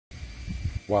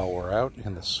While we're out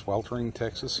in the sweltering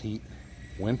Texas heat,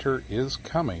 winter is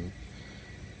coming,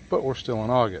 but we're still in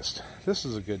August. This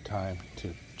is a good time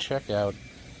to check out,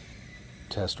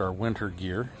 test our winter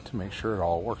gear to make sure it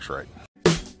all works right.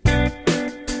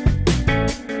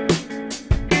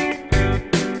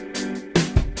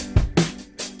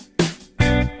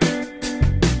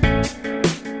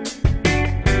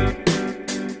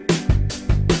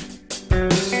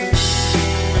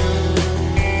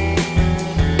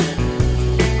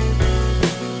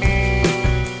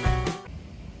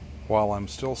 While I'm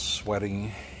still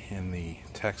sweating in the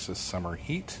Texas summer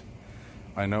heat,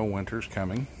 I know winter's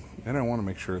coming, and I want to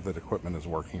make sure that equipment is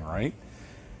working right.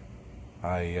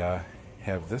 I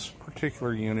have this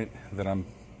particular unit that I'm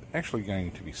actually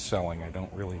going to be selling. I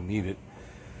don't really need it,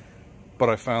 but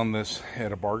I found this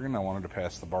at a bargain. I wanted to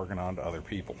pass the bargain on to other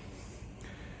people.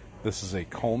 This is a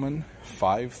Coleman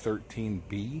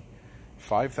 513B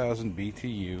 5000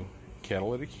 BTU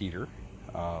catalytic heater.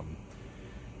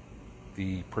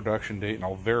 The production date, and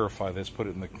I'll verify this, put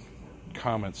it in the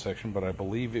comments section, but I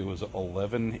believe it was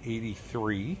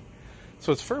 11/83,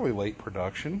 so it's fairly late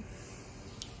production.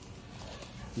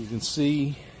 You can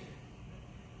see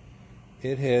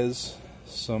it has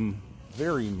some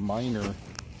very minor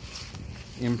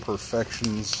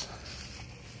imperfections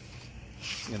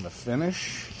in the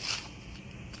finish.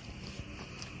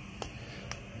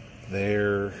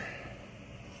 There,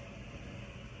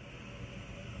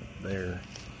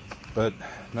 but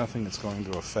nothing that's going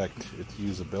to affect its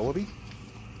usability.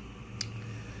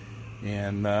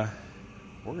 And we're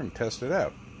going to test it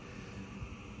out.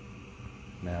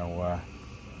 Now,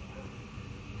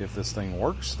 if this thing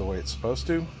works the way it's supposed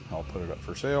to, I'll put it up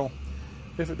for sale.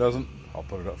 If it doesn't, I'll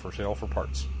put it up for sale for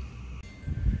parts.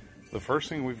 The first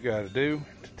thing we've got to do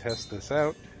to test this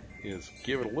out is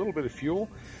give it a little bit of fuel.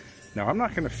 Now, I'm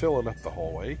not going to fill it up the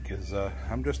whole way because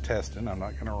I'm just testing. I'm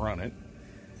not going to run it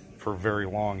for very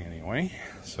long anyway,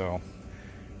 so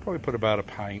probably put about a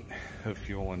pint of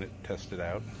fuel in it, test it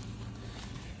out.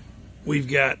 We've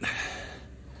got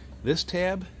this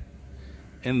tab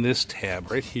and this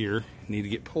tab right here need to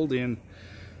get pulled in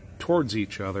towards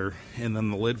each other, and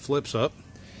then the lid flips up.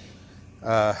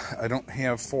 I don't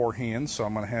have 4 hands, so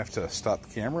I'm going to have to stop the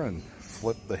camera and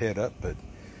flip the head up, but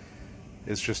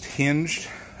it's just hinged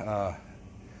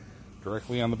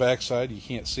directly on the back side. You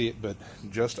can't see it, but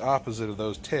just opposite of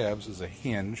those tabs is a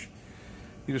hinge.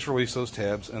 You just release those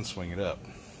tabs and swing it up.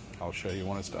 I'll show you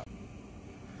when it's done.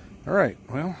 Alright,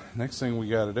 well, next thing we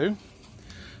got to do,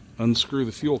 unscrew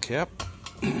the fuel cap.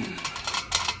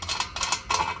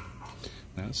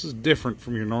 Now this is different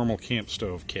from your normal camp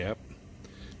stove cap.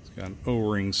 It's got an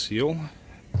O-ring seal.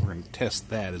 We're going to test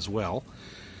that as well.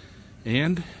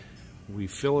 And we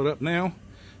fill it up now,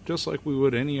 just like we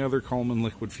would any other Coleman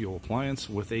liquid fuel appliance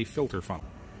with a filter funnel.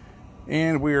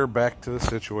 And we are back to the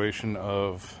situation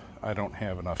of I don't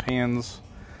have enough hands.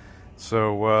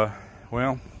 So,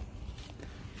 well,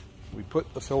 we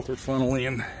put the filter funnel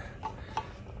in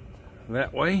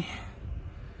that way,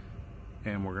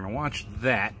 and we're going to watch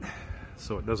that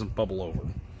so it doesn't bubble over.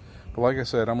 But like I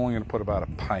said, I'm only going to put about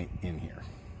a pint in here.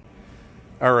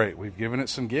 Alright, we've given it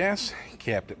some gas,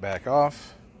 capped it back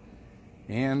off,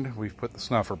 and we've put the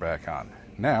snuffer back on.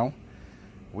 Now,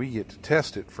 we get to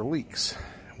test it for leaks.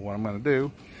 What I'm going to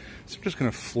do is I'm just going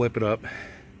to flip it up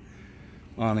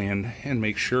on end and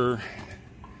make sure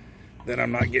that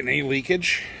I'm not getting any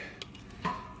leakage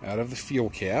out of the fuel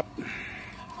cap.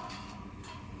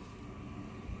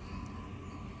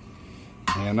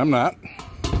 And I'm not.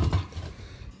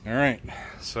 Alright,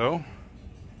 so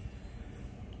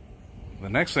the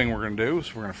next thing we're going to do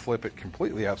is we're going to flip it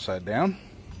completely upside down.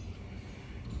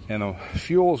 And the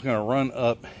fuel is going to run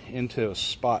up into a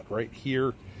spot right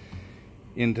here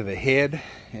into the head,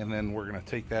 and then we're going to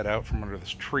take that out from under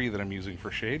this tree that I'm using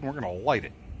for shade, and we're going to light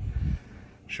it.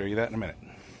 Show you that in a minute.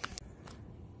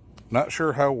 Not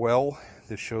sure how well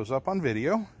this shows up on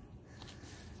video,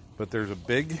 but there's a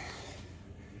big,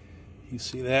 you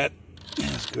see that?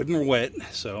 It's good and wet,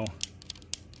 so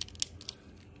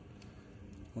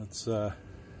let's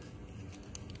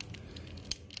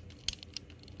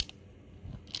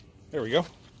there we go.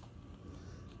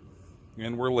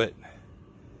 And we're lit.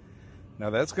 Now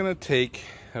that's going to take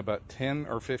about 10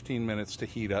 or 15 minutes to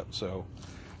heat up, so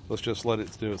let's just let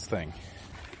it do its thing.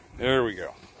 There we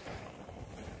go.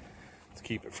 Let's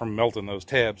keep it from melting those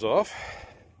tabs off.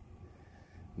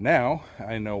 Now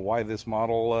I know why this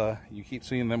model, you keep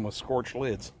seeing them with scorched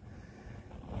lids.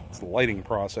 It's the lighting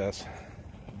process,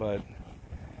 but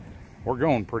we're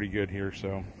going pretty good here,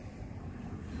 so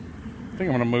I think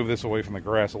I'm going to move this away from the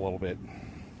grass a little bit.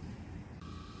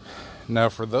 Now,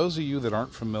 for those of you that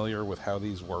aren't familiar with how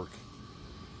these work,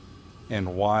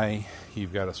 and why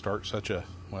you've got to start such a,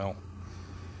 well,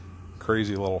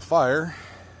 crazy little fire.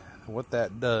 What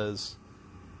that does,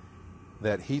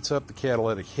 that heats up the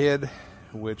catalytic head,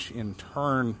 which in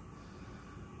turn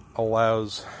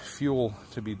allows fuel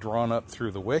to be drawn up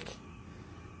through the wick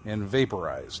and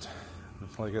vaporized.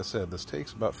 Like I said, this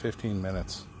takes about 15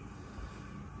 minutes.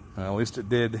 At least it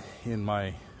did in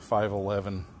my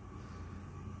 511A.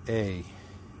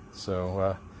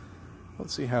 So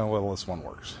let's see how well this one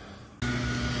works.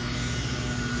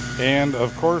 And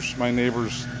of course my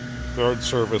neighbor's guard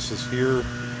service is here,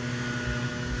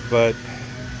 but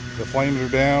the flames are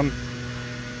down.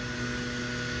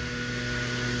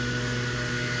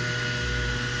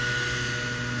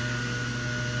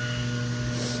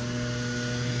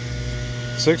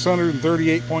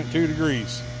 (638.2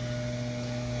 degrees).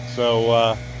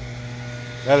 So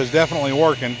that is definitely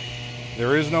working.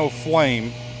 There is no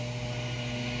flame,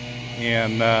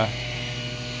 and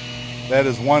that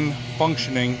is one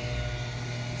functioning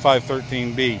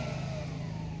 513B.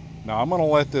 Now I'm going to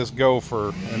let this go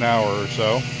for an hour or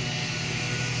so.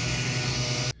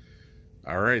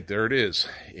 Alright, there it is.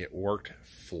 It worked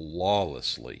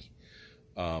flawlessly.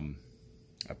 I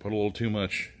put a little too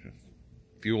much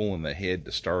fuel in the head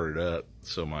to start it up,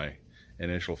 so my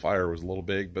initial fire was a little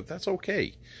big, but that's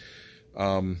okay.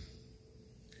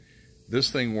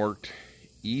 This thing worked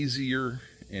easier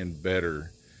and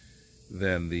better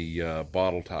than the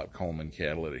bottle top Coleman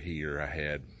catalytic heater I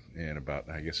had in about,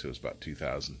 I guess it was about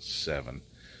 2007.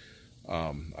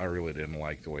 I really didn't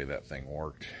like the way that thing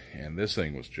worked, and this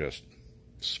thing was just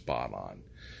spot on.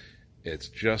 It's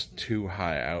just too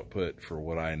high output for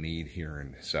what I need here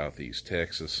in Southeast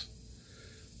Texas.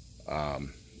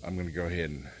 I'm going to go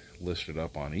ahead and list it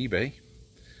up on eBay.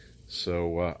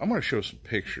 So I'm going to show some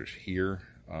pictures here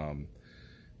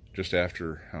just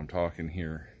after I'm talking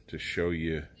here to show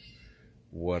you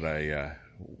what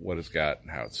it's got and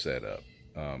how it's set up.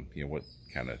 You know, what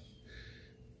kind of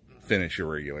finish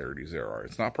irregularities there are.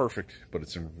 It's not perfect, but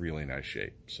it's in really nice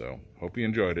shape. So hope you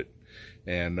enjoyed it.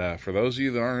 And for those of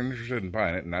you that aren't interested in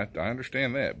buying it, and I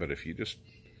understand that, but if you just,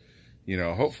 you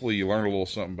know, hopefully you learn a little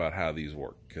something about how these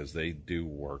work, because they do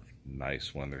work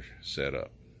nice when they're set up.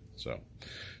 So,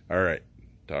 all right,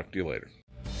 talk to you later.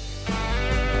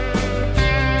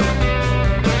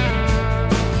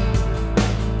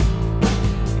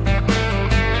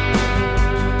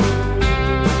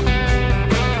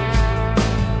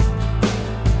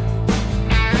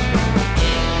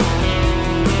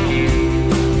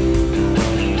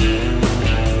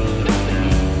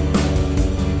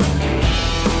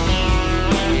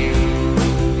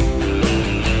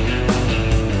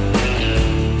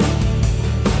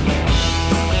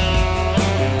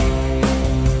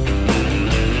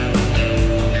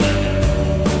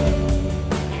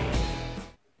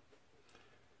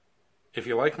 If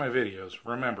you like my videos,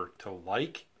 remember to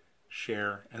like,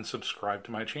 share, and subscribe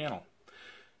to my channel.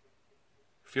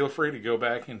 Feel free to go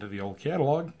back into the old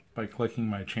catalog by clicking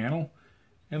my channel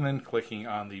and then clicking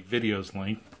on the videos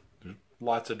link. There's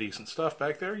lots of decent stuff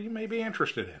back there you may be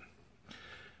interested in.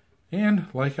 And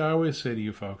like I always say to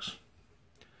you folks,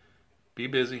 be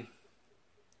busy,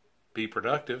 be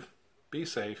productive, be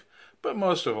safe, but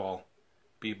most of all,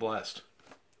 be blessed.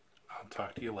 I'll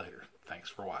talk to you later. Thanks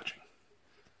for watching.